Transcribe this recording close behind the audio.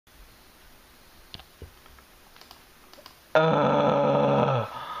Uh,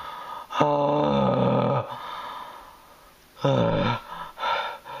 uh, uh,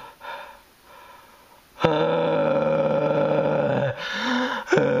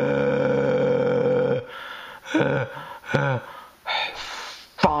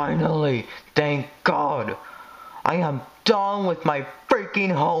 Finally, thank God, I am done with my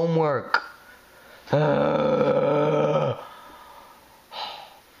freaking homework. I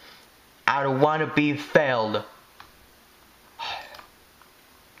don't want to be failed.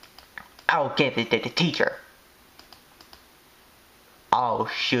 I'll give it to the teacher. I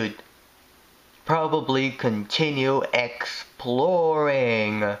should probably continue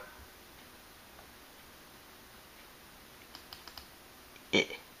exploring.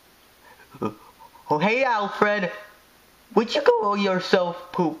 Oh, hey Alfred, would you go yourself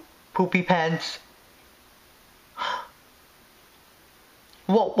poopy pants?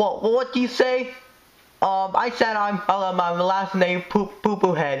 What do you say? I said my last name poo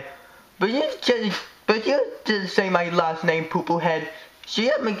poo head, but you didn't say my last name poo poo head. So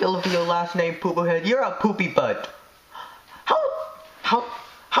you make your last name poo poo head. You're a poopy butt. How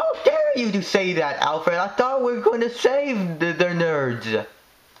dare you to say that, Alfred? I thought we were going to save the nerds.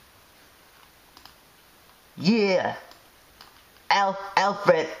 Yeah,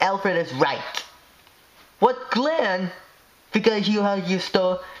 Alfred is right. What, Glenn? Because you had his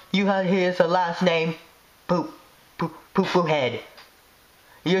last name, poo head.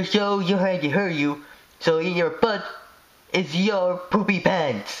 You heard you. So in your butt is your poopy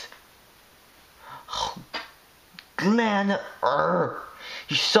pants. Oh, Glenn, you're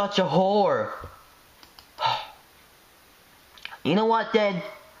such a whore. You know what then?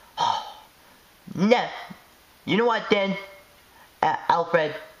 No. You know what then?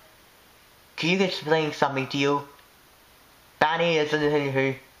 Alfred, can you explain something to you? Banny is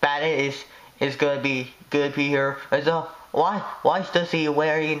gonna be here. So why does he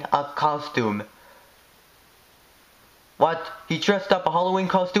wearing a costume? What? He dressed up a Halloween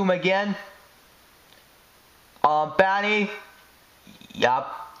costume again? Banny?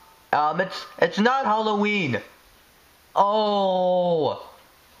 Yup. It's not Halloween. Oh.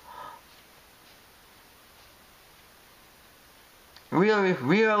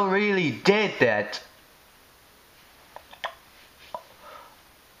 Really did that.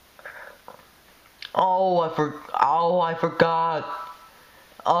 Oh, I forgot.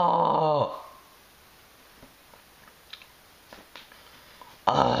 Oh.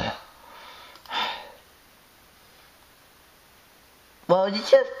 Well, you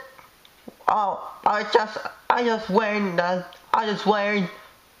just. Oh, I was wearing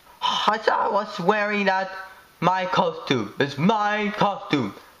that. My costume. It's my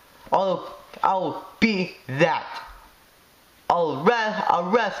costume. I'll be that. I'll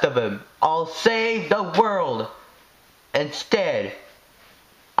rest of him. I'll save the world. Instead,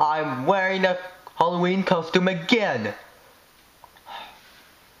 I'm wearing a Halloween costume again.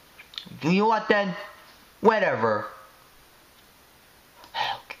 You know what then? Whatever.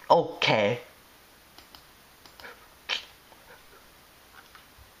 Okay.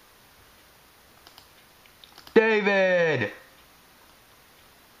 David!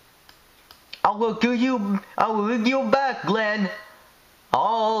 I will give you back, Glenn.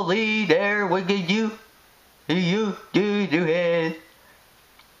 I'll be there with you. You it.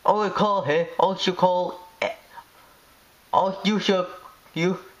 I call him. You should call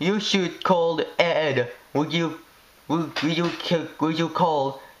Ed. Will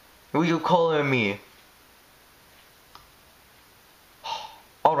you call me?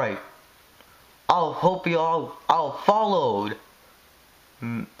 All right. I'll hope you all. I'll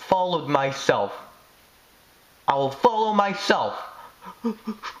followed myself. I will follow myself.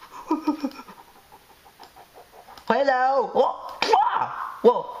 Hello.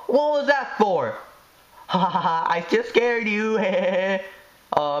 What was that for? I just scared you. Can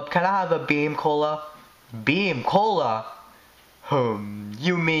I have a beam cola? Beam cola?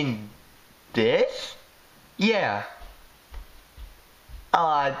 You mean this? Yeah.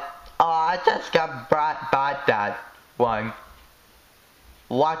 I just got bought that one.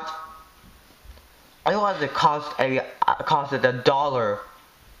 What? I thought it costed $1.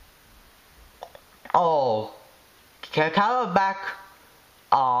 Oh, can I come back?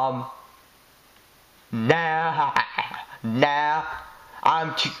 Nah.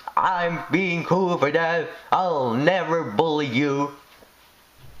 I'm being cool for that. I'll never bully you.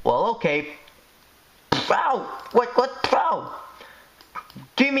 Well, okay. Ow! What? Ow!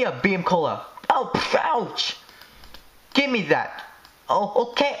 Give me a beam cola. Oh, ouch! Give me that.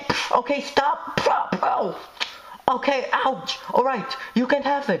 Oh, okay, stop. Oh. Okay, ouch. Alright, you can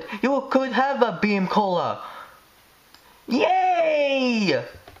have it. You could have a beam cola. Yay!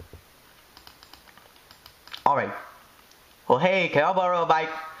 Alright. Oh, hey, can I borrow a bike?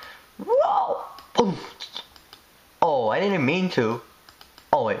 Whoa! Oof. Oh, I didn't mean to.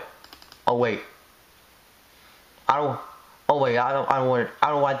 Oh, wait. Oh, wait. I don't. Oh, wait. I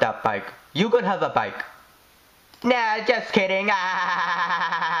don't want that bike. You can have a bike. Nah, just kidding.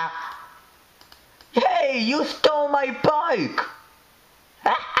 Ah! Hey, you stole my bike!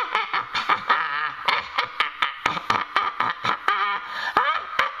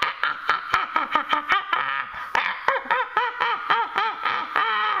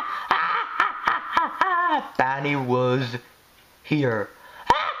 Banny was here.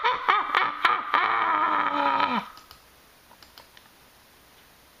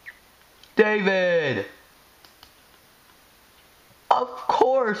 David! Of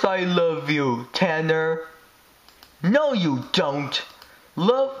course I love you, Tanner. No, you don't.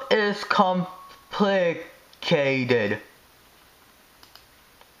 Love is complicated.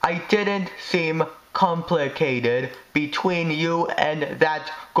 I didn't seem complicated between you and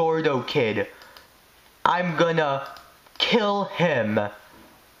that Gordo kid. I'm gonna kill him.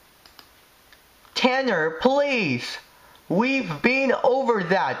 Tanner, please. We've been over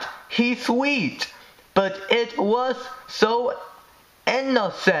that. He's sweet. But it was so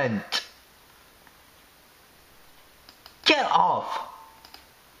innocent. Get off.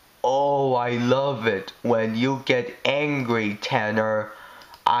 Oh, I love it when you get angry, Tanner.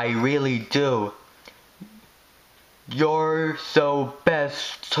 I really do. You're so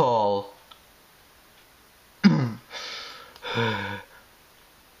bestial.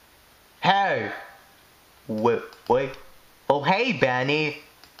 Hey. Wait. Oh, hey, Banny.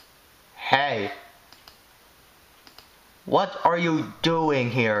 Hey. What are you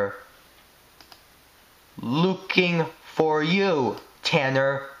doing here? Looking for you,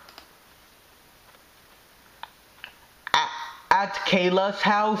 Tanner. At Kayla's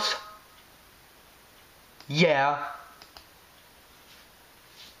house? Yeah.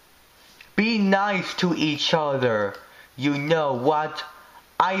 Be nice to each other. You know what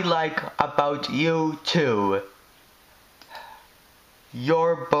I like about you too.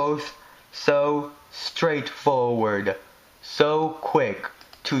 You're both so straightforward, so quick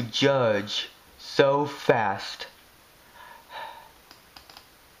to judge, so fast.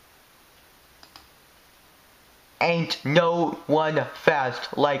 Ain't no one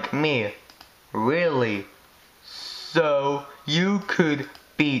fast like me, really. So you could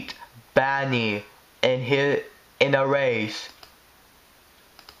beat Banny in a race.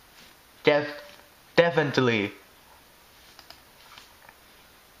 Definitely.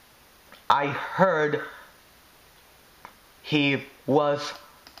 I heard he was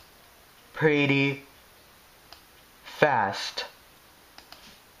pretty fast.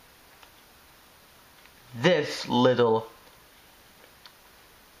 This little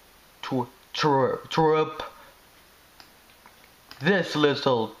twerp. This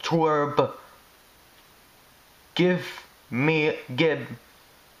little twerp. Give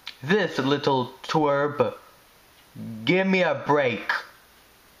this little twerp. Give me a break.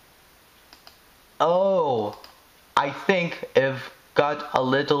 Oh, I think I've got a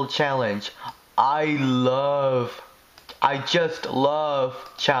little challenge. I just love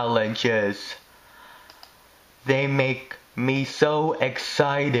challenges. They make me so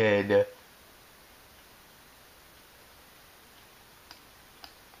excited.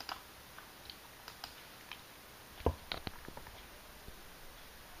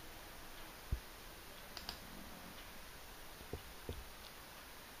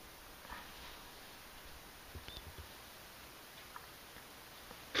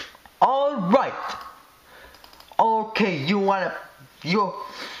 All right. Okay, you wanna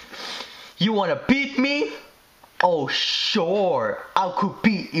beat me? Oh, sure, I could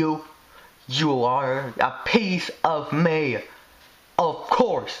beat you. You are a piece of me. Of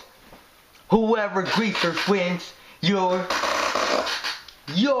course. Whoever greasers wins, you're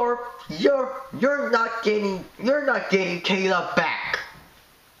not getting Kayla back.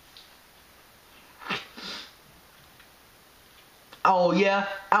 Oh yeah,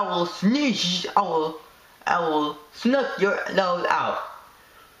 I will sneeze. I will snuff your nose out.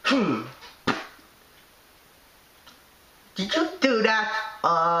 Did you do that?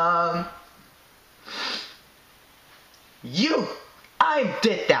 I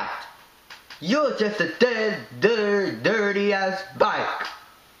did that. You're just a dirty ass bike.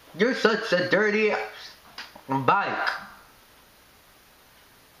 You're such a dirty bike.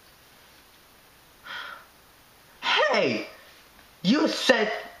 Hey, you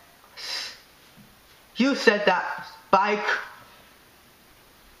said that bike.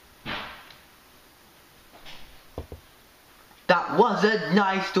 was it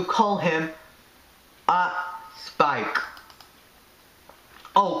nice to call him a Spike?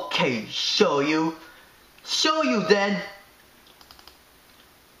 Okay, show you then.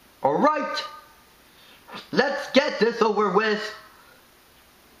 Alright, let's get this over with.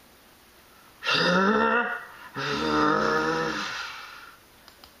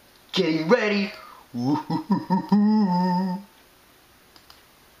 Getting ready.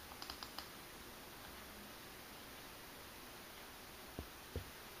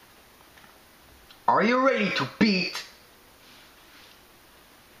 Are you ready to beat?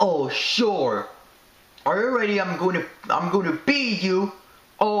 Oh, sure. Are you ready? I'm going to beat you.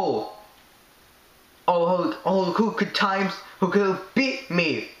 Oh, who could beat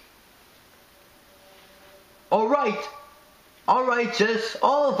me? Alright, just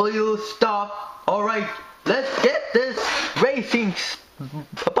all of you stop. Alright, let's get this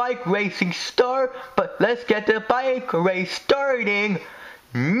bike racing start, but let's get the bike race starting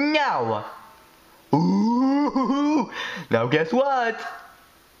now. Ooh, now guess what?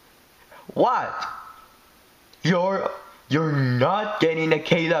 What? You're not getting the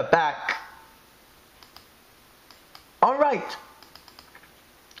Kayla back. Alright.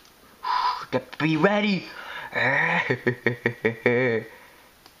 Be ready.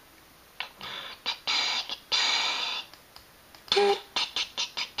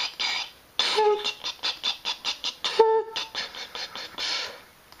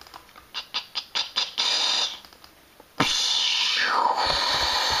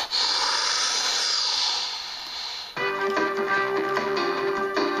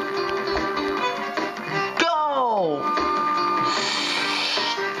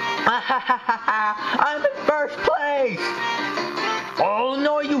 I'm in first place! Oh,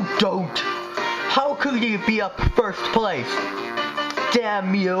 no you don't! How could you be up first place?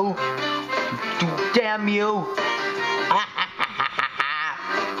 Damn you! Damn you!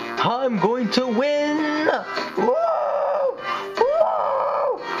 I'm going to win! Whoa!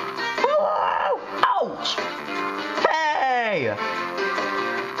 Whoa! Whoa! Ouch! Hey!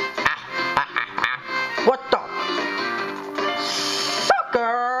 What the?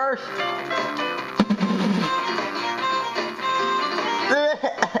 Suckers!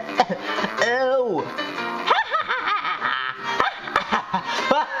 Ew!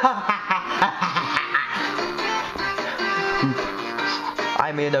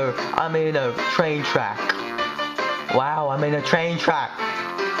 I'm in a train track. Wow, I'm in a train track.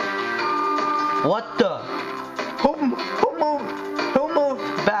 What the? Who moved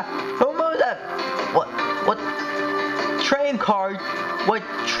back? Who moved that? What? Train car? What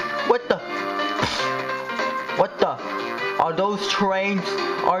the? What the? Are those trains?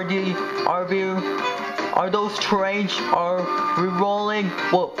 Are those trains? Are we rolling?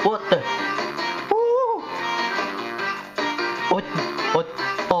 What the? Woo! What?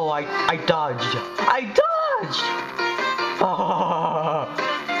 Oh, I dodged.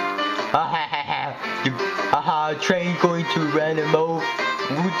 Train going to run him over.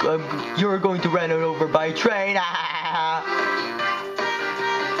 You're going to run it over by a train.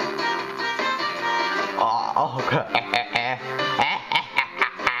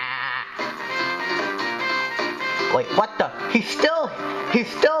 Wait, what the? He's still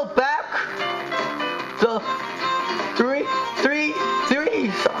back? The three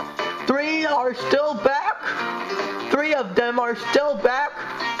are still back? 3 of them are still back?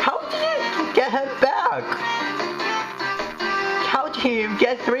 How did you get him back? How did you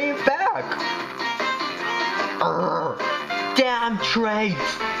get 3 back? Damn trains!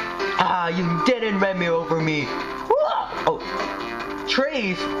 You didn't run me over me. Oh,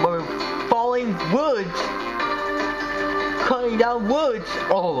 trees were falling woods. Cutting down woods.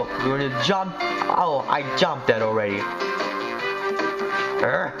 Oh, you're gonna jump. Oh, I jumped that already.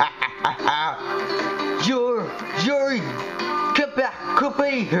 You're get back, come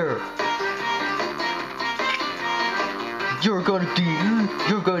here. You're going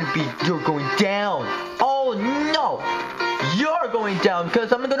down. Oh no, you're going down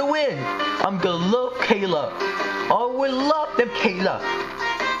because I'm gonna win. I'm gonna love Kayla. Oh, we love them, Kayla.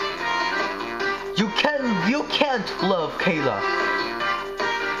 You can't love Kayla.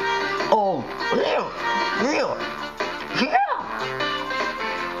 Oh, yeah.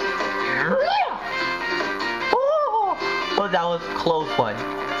 Oh, that was a close one.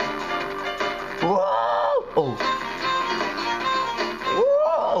 Whoa! Oh.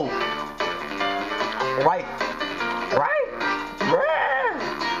 Whoa! Right.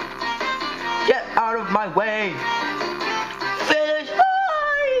 Get out of my way. Finish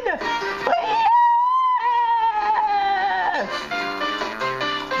line. Yes!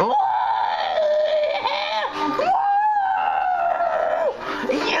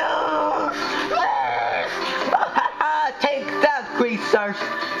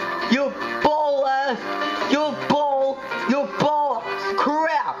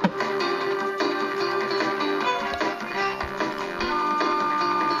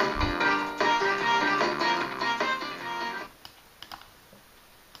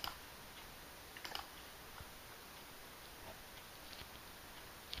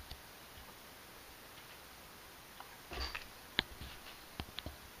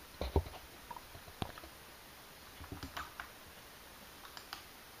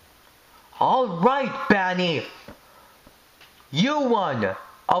 Alright, Banny. You won,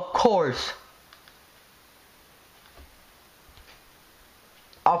 of course.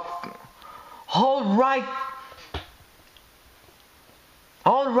 Alright.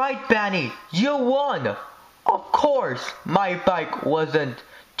 Alright, Banny, you won. Of course, my bike wasn't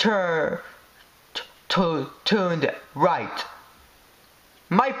tuned right.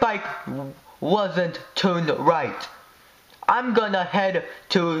 My bike wasn't tuned right. I'm gonna head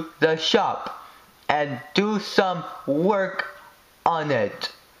to the shop and do some work on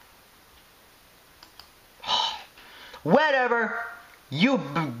it. Whatever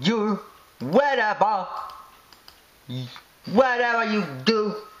whatever you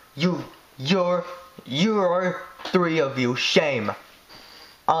do, you're three of you. Shame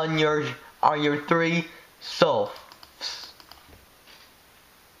on your three selves.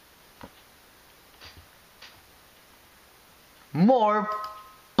 More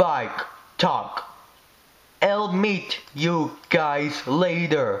bike talk. I'll meet you guys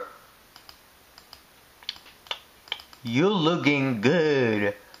later. You looking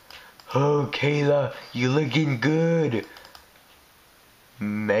good. Oh, Kayla, you looking good.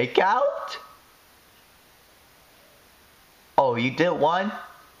 Make out? Oh, you did one?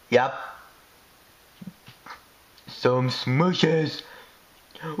 Yep. Some smooshes.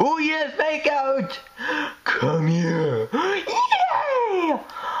 Oh yes, make out! Come here. Yay!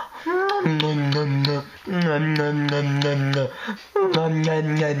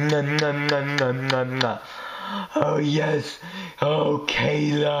 Oh yes. Oh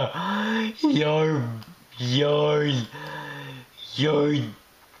Kayla.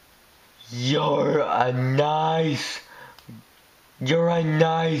 You're a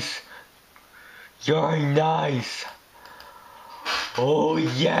nice. Oh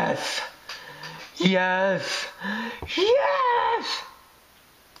yes. Yes. Yes.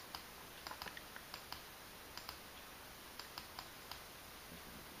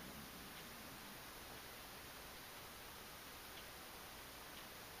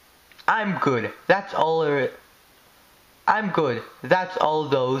 I'm good. That's all it. I'm good. That's all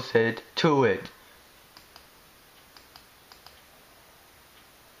those it to it.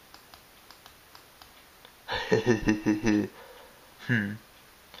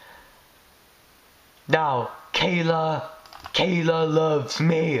 Now, Kayla loves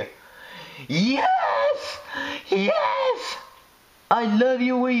me. Yes! Yes! I love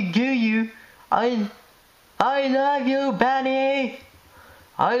you, we do you. I love you, Banny.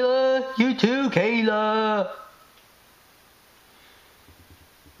 I love you too, Kayla.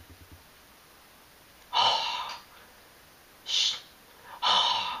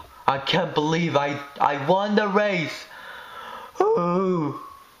 I can't believe I won the race. Ooh.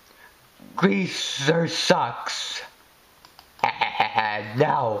 Greaser sucks.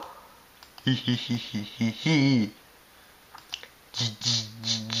 Now.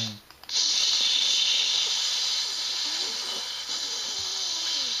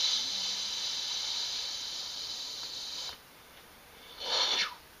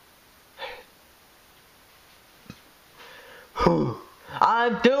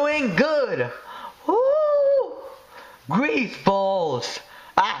 I'm doing good. Woo! Grease balls.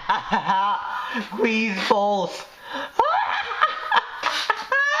 Grease balls.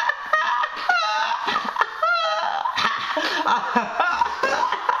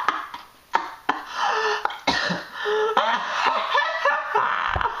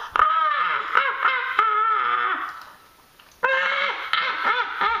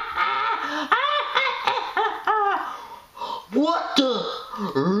 What the?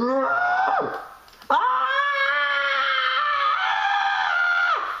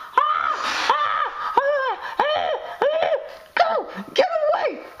 Go! Get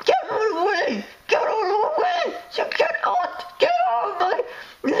away! Get away! Get away! You get out! Get away!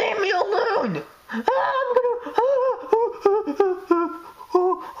 Leave me alone! I'm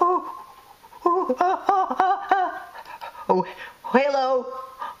Oh, hello!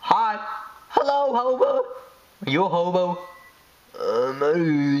 Hi! Hello, hobo! Are you a hobo?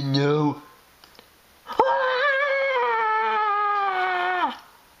 No.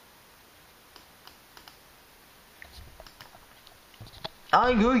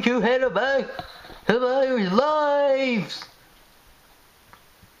 I'm going to head back to my lives.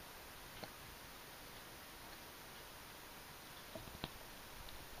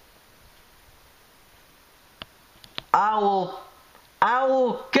 I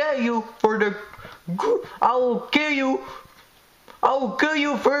will get you for the. I will get you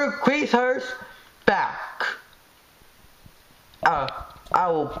for the creasers back. I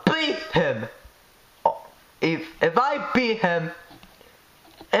will beat him. If I beat him,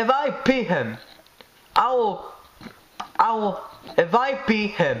 if I beat him, if I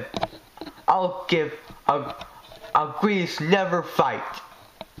beat him, I'll give a Grease never fight.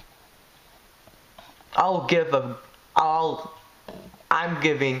 I'm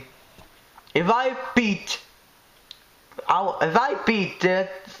giving, if I beat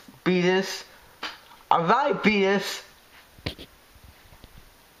this,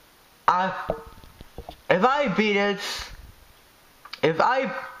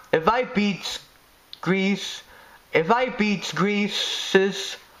 if I beat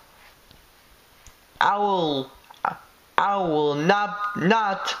Greases, I will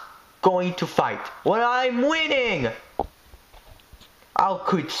not going to fight. When I'm winning, I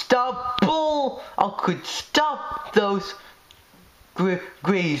could stop those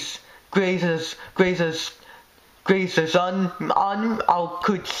Greases on I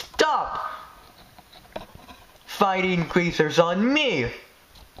could stop fighting Greasers on me.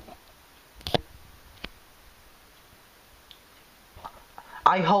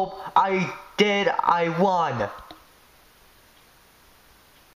 I hope I won.